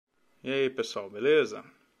E aí pessoal, beleza?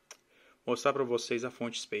 Vou mostrar para vocês a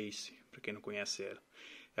Fonte Space, para quem não conhece ela.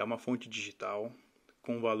 É uma fonte digital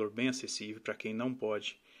com um valor bem acessível para quem não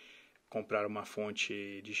pode comprar uma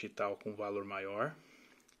fonte digital com valor maior.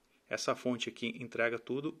 Essa fonte aqui entrega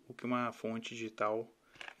tudo o que uma fonte digital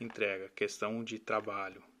entrega, questão de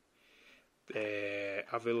trabalho,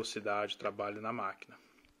 a velocidade de trabalho na máquina.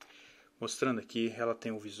 Mostrando aqui, ela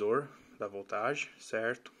tem o visor da voltagem,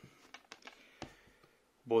 certo?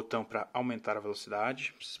 Botão para aumentar a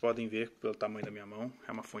velocidade. Vocês podem ver pelo tamanho da minha mão,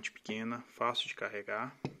 é uma fonte pequena, fácil de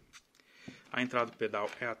carregar. A entrada do pedal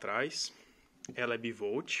é atrás, ela é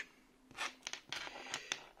bivolt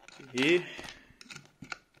e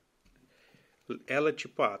ela é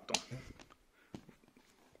tipo átomo.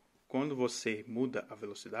 Quando você muda a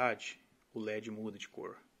velocidade, o LED muda de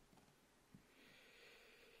cor.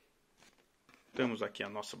 Temos aqui a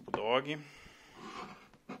nossa Bulldog.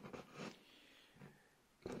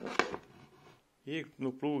 E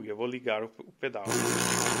no plug eu vou ligar o pedal.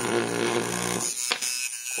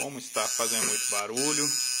 Como está fazendo muito barulho,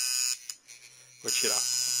 vou tirar.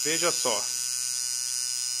 Veja só.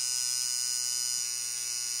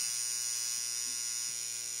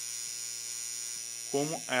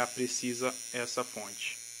 Como é precisa essa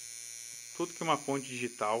fonte. Tudo que uma fonte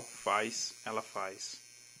digital faz, ela faz.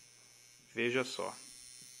 Veja só.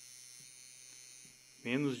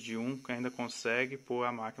 Menos de um que ainda consegue pôr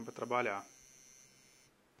a máquina para trabalhar.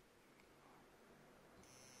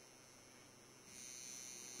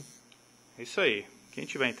 É isso aí. Quem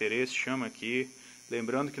tiver interesse, chama aqui.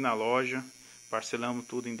 Lembrando que na loja parcelamos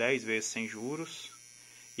tudo em 10 vezes sem juros.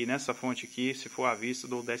 E nessa fonte aqui, se for à vista,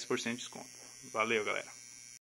 dou 10% de desconto. Valeu, galera.